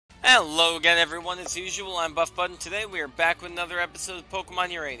Hello again everyone, as usual, I'm Buff Button. Today we are back with another episode of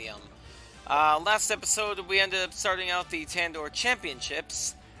Pokemon Uranium. Last episode we ended up starting out the Tandor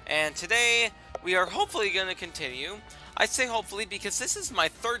Championships, and today we are hopefully going to continue. I say hopefully because this is my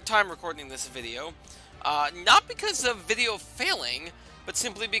third time recording this video. Not because of video failing, but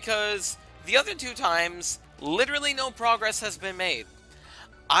simply because the other two times, literally no progress has been made.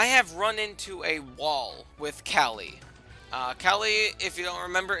 I have run into a wall with Cali. Cali, if you don't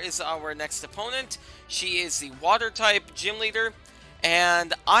remember, is our next opponent. She is the Water-type gym leader,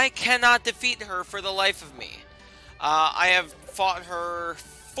 and I cannot defeat her for the life of me. I have fought her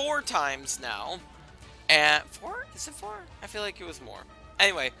 4 times now. And 4? Is it 4? I feel like it was more.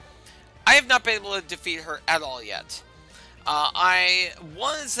 Anyway, I have not been able to defeat her at all yet. I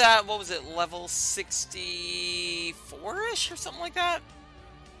was at, what was it, level 64-ish or something like that?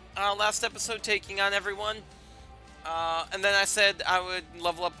 Last episode, taking on everyone. And then I said I would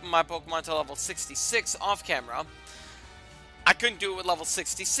level up my Pokemon to level 66 off camera. I couldn't do it with level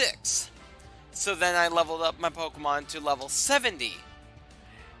 66. So then I leveled up my Pokemon to level 70.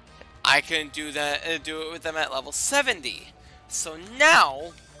 I couldn't do it with them at level 70. So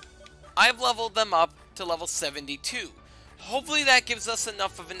now I've leveled them up to level 72. Hopefully that gives us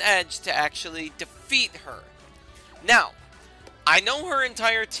enough of an edge to actually defeat her. Now, I know her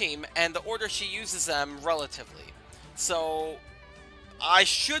entire team and the order she uses them relatively. So, I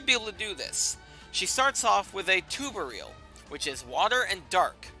should be able to do this. She starts off with a Tubareel, which is water and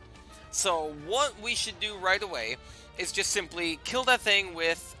dark. So, what we should do right away is just simply kill that thing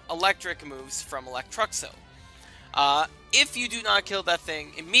with electric moves from Electruxo. If you do not kill that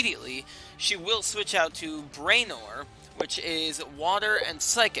thing immediately, she will switch out to Brainor, which is water and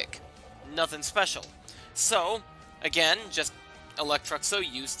psychic. Nothing special. So, again, just Electruxo,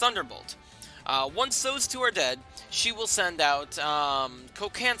 use Thunderbolt. Once those two are dead, she will send out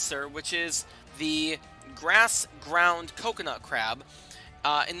Cocancer, which is the grass-ground coconut crab.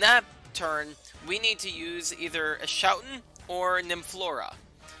 In that turn, we need to use either a Shouten or Nymflora.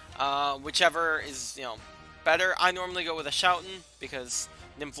 Whichever is, better. I normally go with a Shouten, because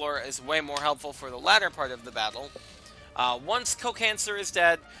Nymflora is way more helpful for the latter part of the battle. Once Cocancer is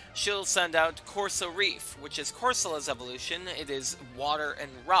dead, she'll send out Corso Reef, which is Corsola's evolution. It is water and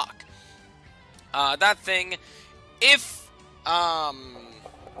rock. That thing, if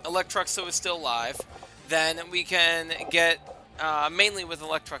Electruxo is still alive, then we can get mainly with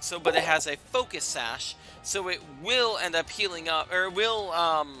Electruxo, but it has a Focus Sash, so it will end up healing up, or it will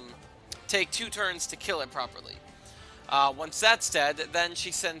take 2 turns to kill it properly. Once that's dead, then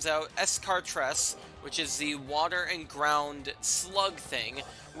she sends out Escartress, which is the water and ground slug thing,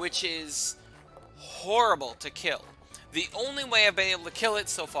 which is horrible to kill. The only way I've been able to kill it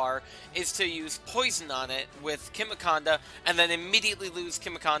so far is to use poison on it with Kimikonda, and then immediately lose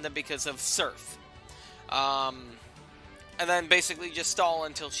Kimikonda because of Surf. And then basically just stall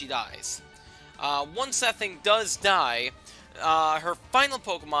until she dies. Once that thing does die, her final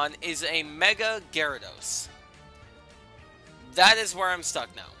Pokemon is a Mega Gyarados. That is where I'm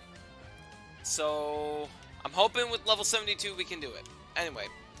stuck now. So, I'm hoping with level 72 we can do it. Anyway,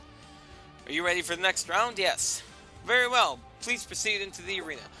 are you ready for the next round? Yes. Very well, please proceed into the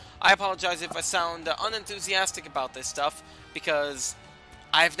arena. I apologize if I sound unenthusiastic about this stuff, because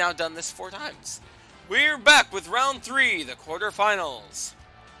I've now done this 4 times. We're back with round 3, the quarterfinals.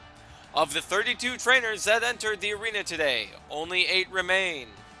 Of the 32 trainers that entered the arena today, only 8 remain.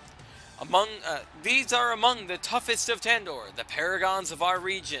 These are among the toughest of Tandor, the paragons of our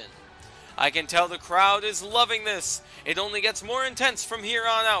region. I can tell the crowd is loving this. It only gets more intense from here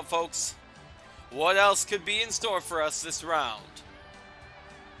on out, folks. What else could be in store for us this round?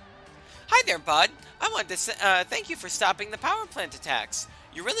 Hi there, bud. I want to thank you for stopping the power plant attacks.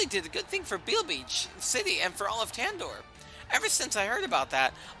 You really did a good thing for Beale Beach City and for all of Tandor. Ever since I heard about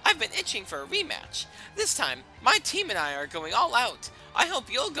that, I've been itching for a rematch. This time, my team and I are going all out. I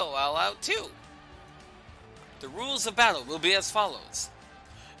hope you'll go all out too. The rules of battle will be as follows.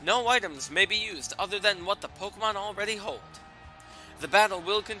 No items may be used other than what the Pokemon already hold. The battle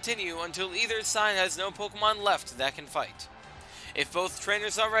will continue until either side has no Pokemon left that can fight. If both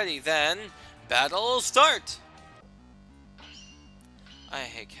trainers are ready, then battle start! I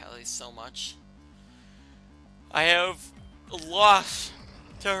hate Cali so much. I have lost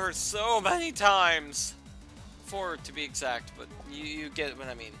to her so many times. 4 to be exact, but you get what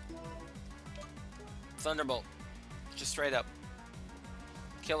I mean. Thunderbolt. Just straight up.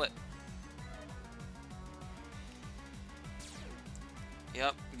 Kill it.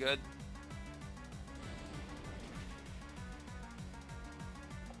 Yep, good.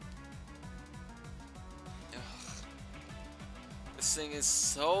 This thing is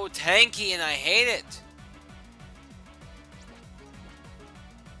so tanky and I hate it.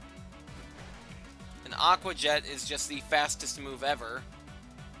 An Aqua Jet is just the fastest move ever.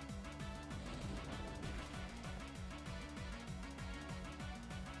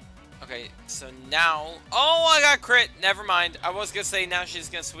 Okay, so now... Oh, I got crit! Never mind. I was gonna say now she's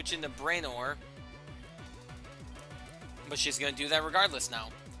gonna switch into Brainor. But she's gonna do that regardless now.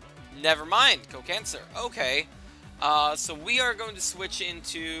 Never mind, Co-Cancer. Okay. So we are going to switch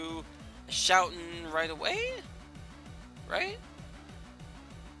into Shoutin' right away? Right?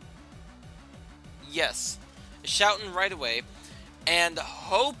 Yes. Shoutin' right away. And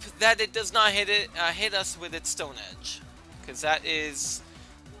hope that it does not hit us with its Stone Edge. Because that is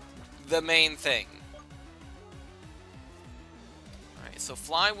the main thing. Alright, so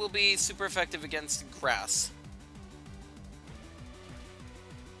Fly will be super effective against Grass.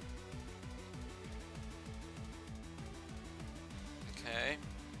 Okay.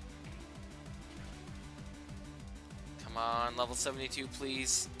 Come on, level 72,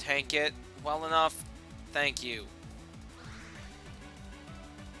 please. Tank it well enough. Thank you.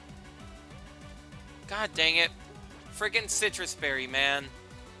 God dang it. Friggin' Citrus Berry, man.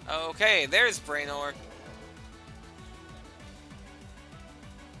 Okay, there's Brainor.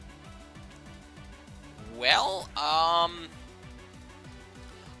 Well,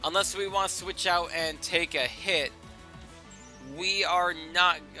 unless we want to switch out and take a hit, we are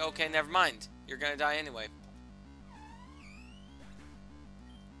not... Okay, never mind. You're gonna die anyway.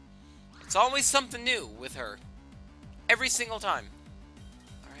 It's always something new with her. Every single time.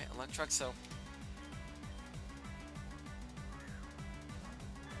 Alright, Electruxo.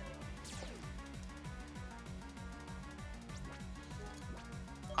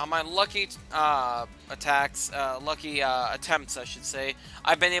 On my lucky attempts, I should say,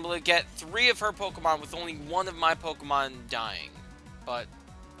 I've been able to get 3 of her Pokemon with only 1 of my Pokemon dying. But,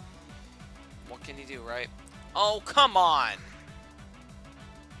 what can you do, right? Oh, come on!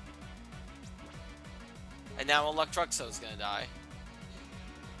 And now Electruxo's gonna die.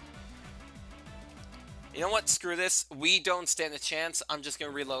 You know what? Screw this. We don't stand a chance. I'm just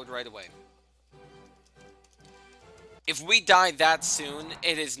gonna reload right away. If we die that soon,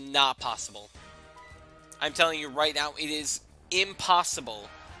 it is not possible. I'm telling you right now, it is impossible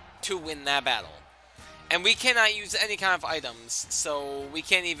to win that battle. And we cannot use any kind of items, so we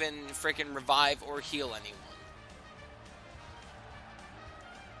can't even freaking revive or heal anyone.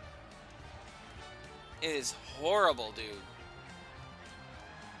 It is horrible, dude.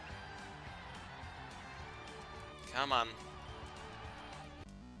 Come on.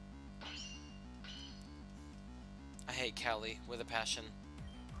 I hate Cali with a passion.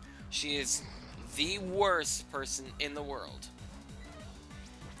 She is the worst person in the world.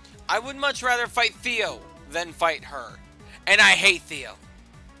 I would much rather fight Theo than fight her. And I hate Theo.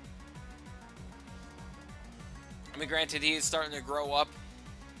 I mean, granted, he is starting to grow up,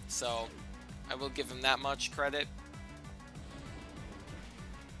 so I will give him that much credit.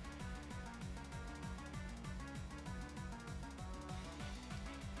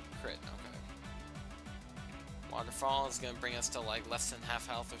 Crit, okay. Waterfall is going to bring us to like less than half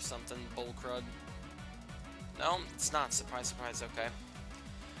health or something. Bull crud. No, it's not. Surprise, surprise, okay.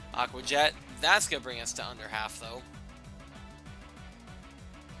 Aqua Jet, that's going to bring us to under half though.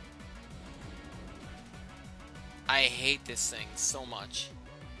 I hate this thing so much.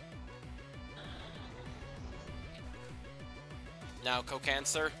 Now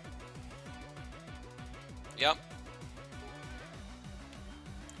Co-Cancer. Yep.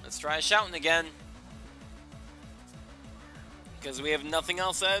 Let's try shouting again. Because we have nothing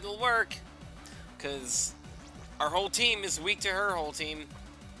else that'll work. Because our whole team is weak to her whole team.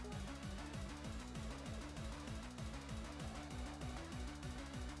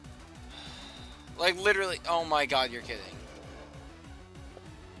 Like, literally, oh my god, you're kidding.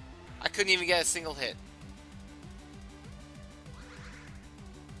 I couldn't even get a single hit.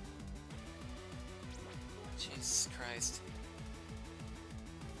 Jesus Christ.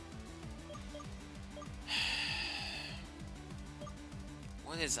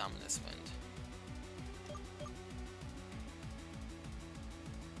 What is Ominous Wind?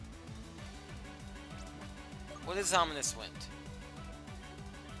 What is Ominous Wind?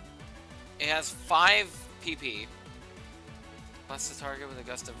 It has 5 PP. Plus the target with a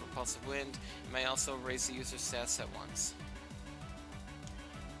gust of repulsive wind. It may also raise the user's stats at once.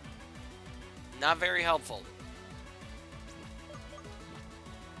 Not very helpful.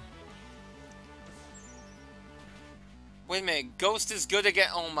 Wait a minute, Ghost is good again.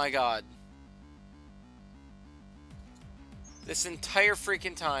 Oh my god. This entire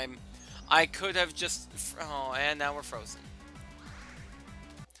freaking time, I could have just... Oh, and now we're frozen.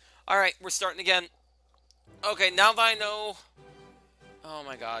 Alright, we're starting again. Okay, now that I know... Oh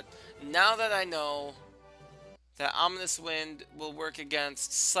my god. Now that I know that Ominous Wind will work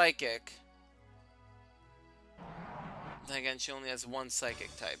against Psychic... Then again, she only has one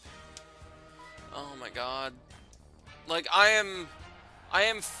Psychic type. Oh my god. Like, I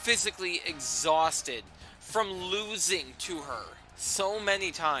am physically exhausted from losing to her so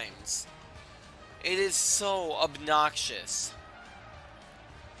many times. It is so obnoxious.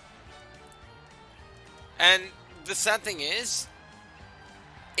 And the sad thing is,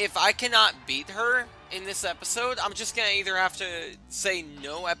 if I cannot beat her in this episode, I'm just gonna either have to say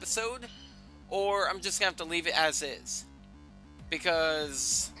no episode, or I'm just gonna have to leave it as is.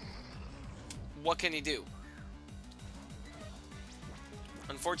 Because, what can you do?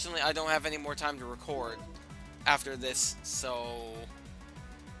 Unfortunately, I don't have any more time to record after this, so...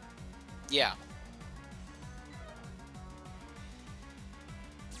 yeah.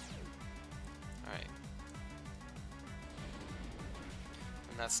 Alright.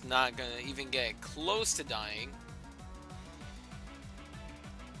 And that's not gonna even get close to dying.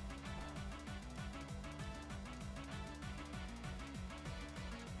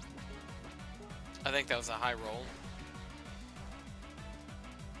 I think that was a high roll.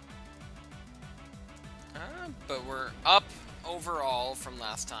 But we're up overall from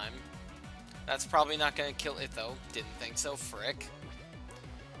last time. That's probably not going to kill it, though. Didn't think so. Frick.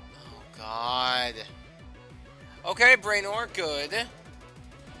 Oh, God. Okay, Brainor, good.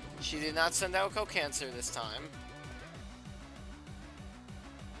 She did not send out Cancer this time.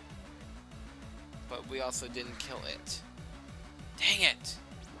 But we also didn't kill it. Dang it!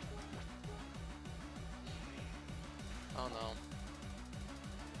 Oh, no.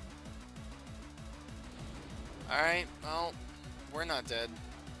 Alright, well, we're not dead.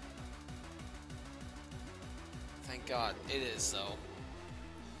 Thank God. It is, though.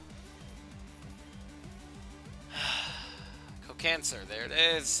 Cancer, there it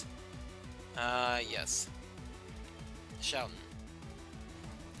is. Yes. Shouting.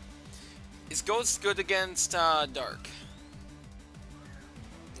 Is Ghost good against, Dark?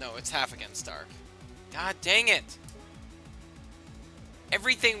 No, it's half against Dark. God dang it!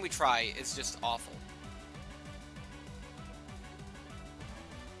 Everything we try is just awful.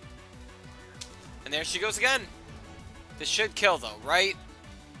 And there she goes again. This should kill, though, right?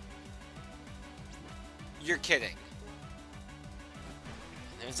 You're kidding.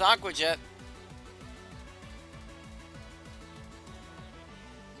 There's Aqua Jet.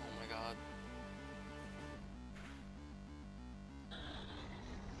 Oh my god.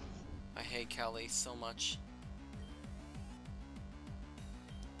 I hate Cali so much.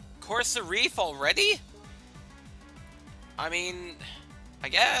 Corsa Reef already? I mean, I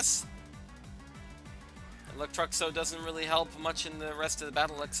guess. Electruxo doesn't really help much in the rest of the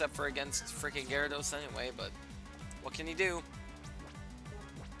battle except for against freaking Gyarados anyway, but what can you do?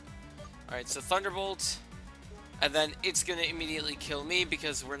 Alright, so Thunderbolt, and then it's gonna immediately kill me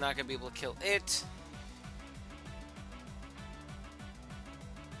because we're not gonna be able to kill it.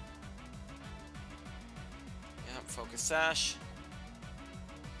 Yep, Focus Sash.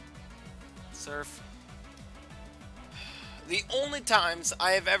 Surf. The only times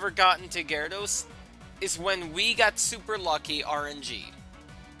I have ever gotten to Gyarados is when we got super lucky RNG.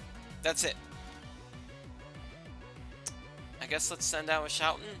 That's it. I guess let's send out a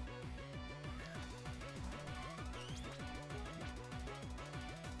Shoutin'.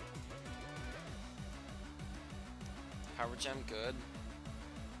 Power Gem, good.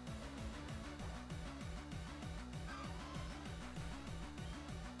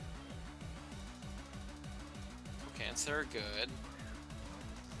 Cancer, good.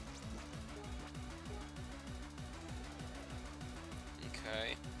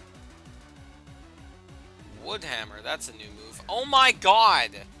 Okay. Woodhammer, that's a new move. Oh my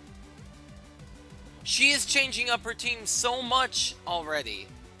god! She is changing up her team so much already.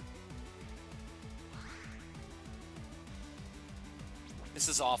 This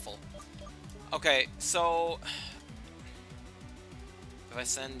is awful. Okay, so... if I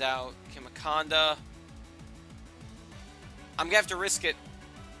send out Kimakonda... I'm gonna have to risk it.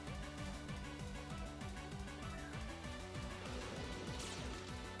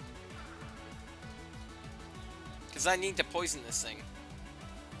 Because I need to poison this thing.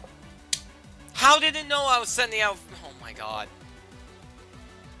 How did it know I was sending out... oh my god.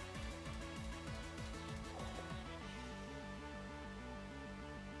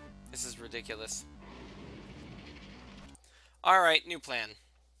 This is ridiculous. Alright, new plan.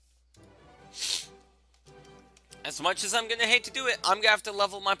 As much as I'm gonna hate to do it, I'm gonna have to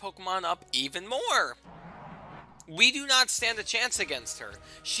level my Pokemon up even more. We do not stand a chance against her.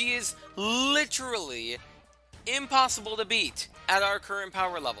 She is literally impossible to beat at our current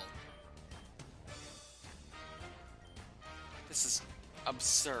power level. This is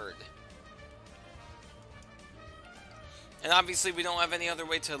absurd. And obviously we don't have any other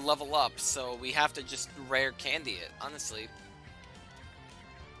way to level up, so we have to just rare candy it, honestly.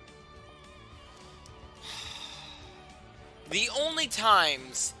 The only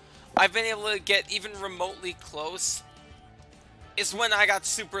times I've been able to get even remotely close is when I got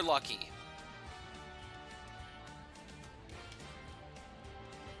super lucky.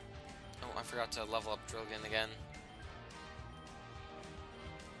 Oh, I forgot to level up Drillgan again.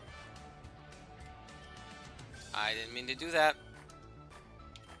 I didn't mean to do that.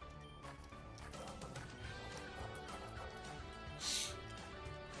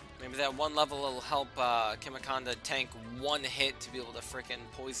 Maybe that one level will help Kimakonda tank one hit to be able to frickin'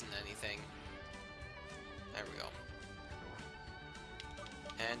 poison anything. There we go.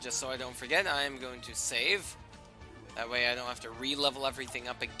 And just so I don't forget, I am going to save. That way I don't have to re-level everything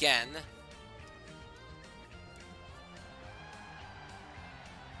up again.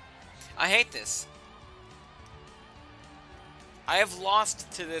 I hate this. I have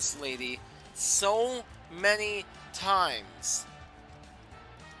lost to this lady so many times.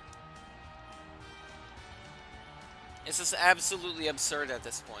 It's just absolutely absurd at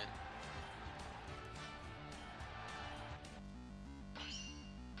this point.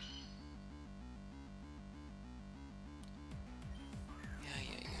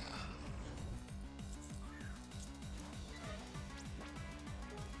 Yeah.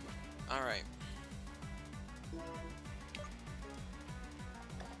 Alright.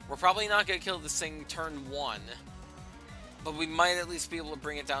 We're probably not going to kill this thing turn 1. But we might at least be able to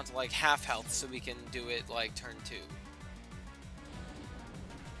bring it down to like half health so we can do it like turn 2.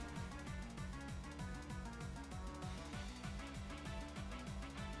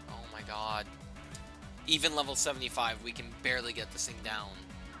 Oh my god. Even level 75, we can barely get this thing down.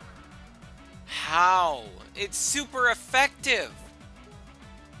 How? It's super effective!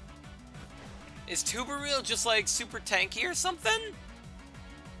 Is Tuberreal just like super tanky or something?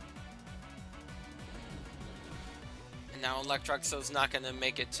 And now Electroxo's not gonna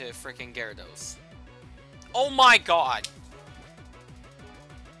make it to frickin' Gyarados. Oh my god!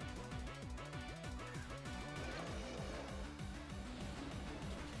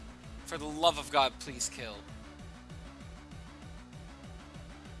 For the love of God, please kill.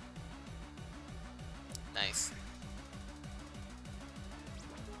 Nice.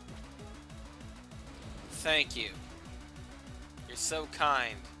 Thank you. You're so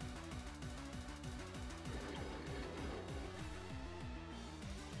kind.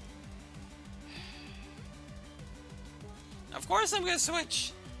 Of course I'm gonna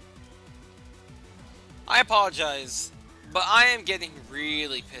switch. I apologize, but I am getting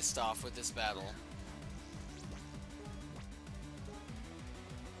really pissed off with this battle.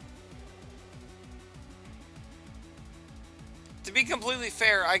 To be completely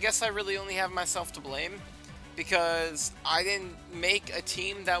fair, I guess I really only have myself to blame, because I didn't make a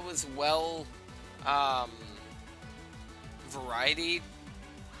team that was well, variety.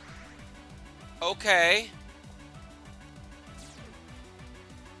 Okay.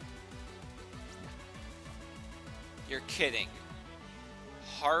 You're kidding.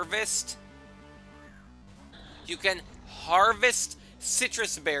 Harvest? You can harvest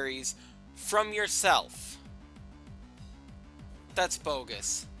citrus berries from yourself. That's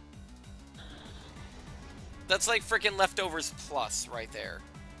bogus. That's like freaking Leftovers Plus right there.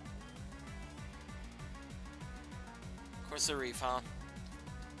 Of course, a reef, huh?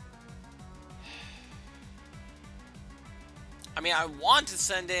 I mean, I want to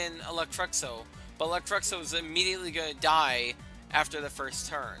send in Electroxo, but Electroxo is immediately going to die after the first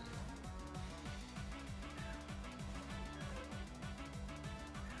turn.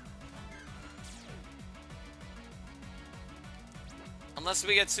 Unless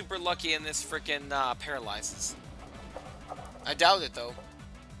we get super lucky and this frickin' paralyzes. I doubt it, though.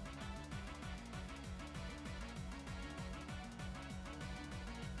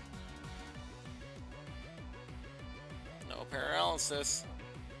 No paralysis.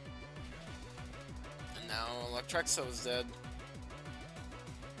 And now Electroxo's dead.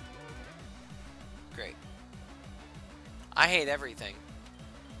 Great. I hate everything.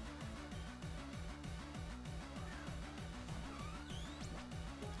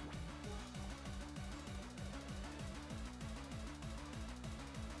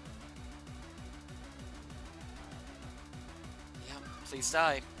 Please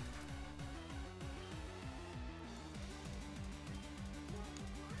die.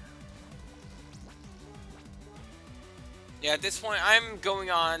 Yeah, at this point, I'm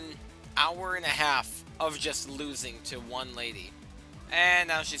going on hour and a half of just losing to one lady. And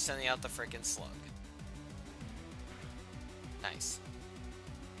now she's sending out the frickin' slug. Nice.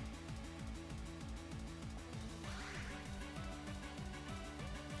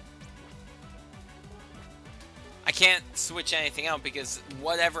 I can't switch anything out because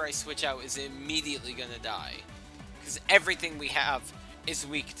whatever I switch out is immediately gonna die. Because everything we have is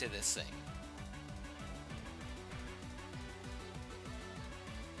weak to this thing.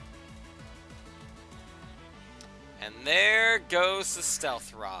 And there goes the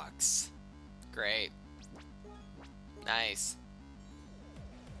stealth rocks. Great. Nice.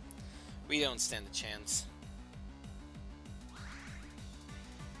 We don't stand a chance.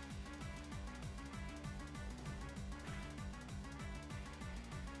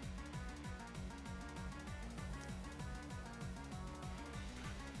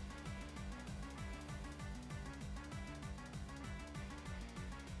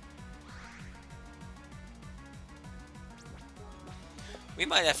 We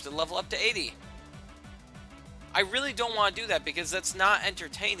might have to level up to 80. I really don't want to do that because that's not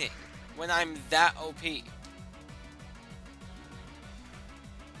entertaining when I'm that OP.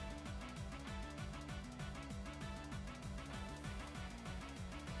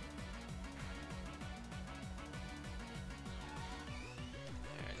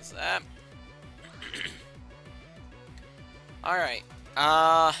 There's that. Alright.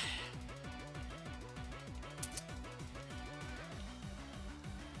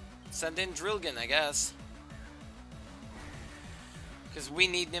 Send in Drilgen, I guess. Because we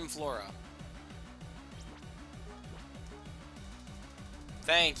need Nymflora.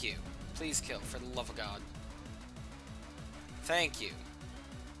 Thank you. Please kill, for the love of God. Thank you.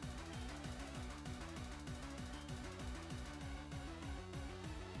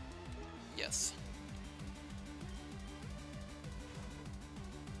 Yes.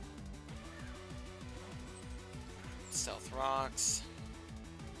 Stealth rocks.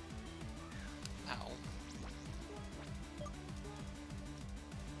 Ow.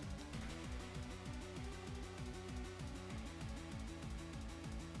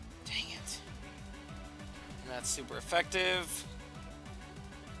 Dang it. And that's super effective.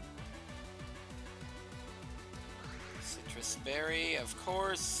 Citrus berry, of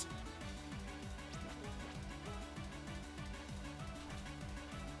course.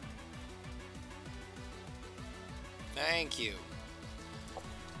 Thank you.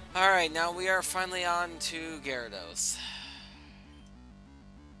 Alright, now we are finally on to Gyarados.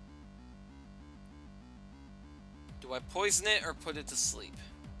 Do I poison it or put it to sleep?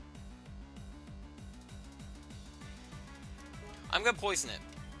 I'm gonna poison it.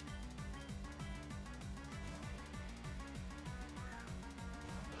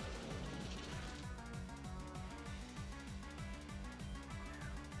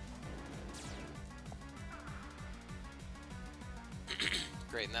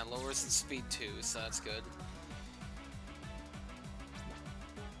 Great, and that lowers its speed too, so that's good.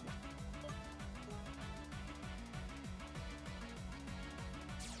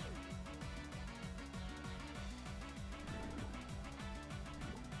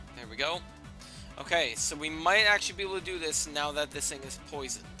 There we go. Okay, so we might actually be able to do this now that this thing is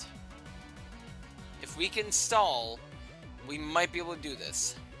poisoned. If we can stall, we might be able to do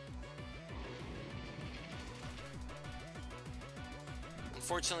this.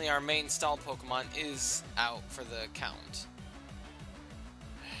 Unfortunately, our main stall Pokemon is out for the count.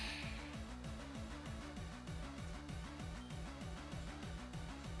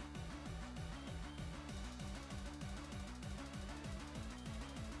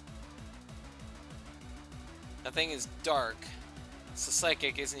 That thing is dark, so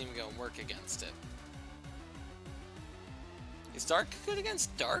Psychic isn't even going to work against it. Is Dark good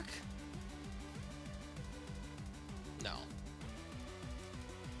against Dark? No.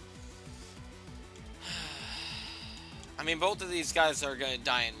 I mean, both of these guys are going to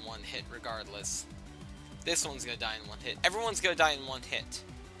die in one hit regardless. This one's going to die in one hit. Everyone's going to die in one hit.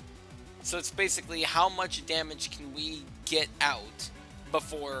 So it's basically how much damage can we get out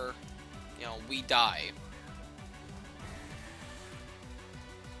before, you know, we die.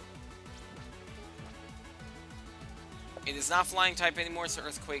 It is not flying type anymore, so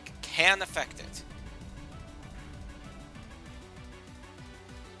Earthquake can affect it.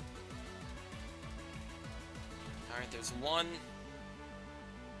 Alright, there's one.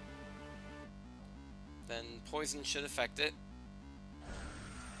 Then Poison should affect it.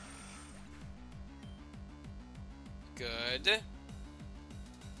 Good.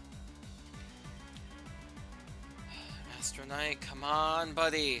 Master Knight, come on,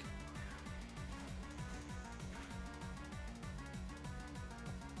 buddy.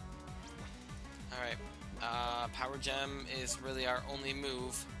 Alright. Power Gem is really our only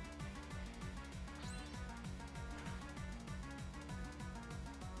move.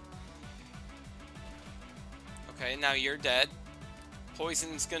 Okay, now you're dead.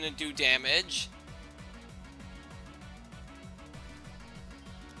 Poison's gonna do damage.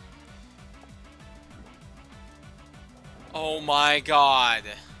 Oh my god.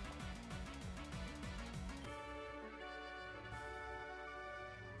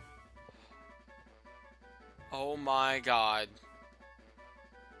 Oh my god.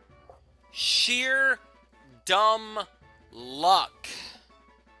 Sheer dumb luck.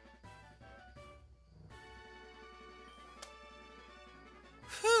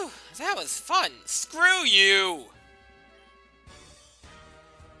 Whew, that was fun. Screw you!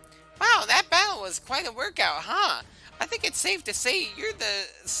 Wow, that battle was quite a workout, huh? I think it's safe to say you're the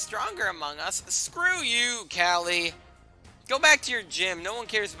stronger among us. Screw you, Cali. Go back to your gym. No one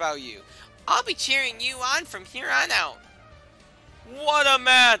cares about you. I'll be cheering you on from here on out. What a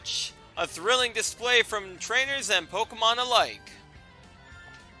match! A thrilling display from trainers and Pokemon alike.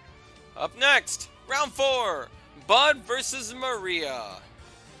 Up next, round 4. Bud versus Maria.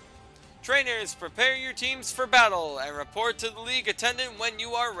 Trainers, prepare your teams for battle and report to the league attendant when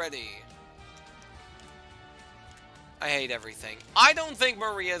you are ready. I hate everything. I don't think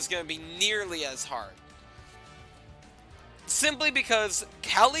Maria is going to be nearly as hard. Simply because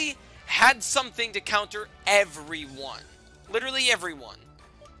Cali had something to counter everyone. Literally everyone.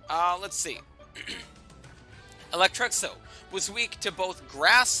 Let's see. Electrexo was weak to both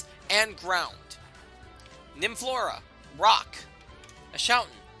grass and ground. Nymflora, rock. Ashouten,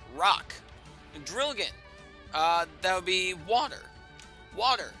 rock. Drillgan, that would be water.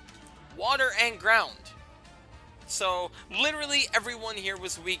 Water and ground. So, literally everyone here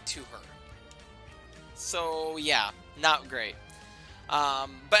was weak to her. So, yeah, not great.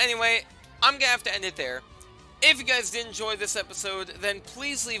 But anyway, I'm gonna have to end it there. If you guys did enjoy this episode, then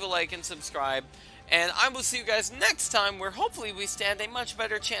please leave a like and subscribe. And I will see you guys next time, where hopefully we stand a much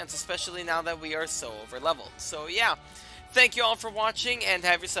better chance, especially now that we are so over-leveled. So yeah, thank you all for watching, and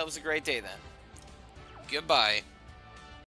have yourselves a great day then. Goodbye.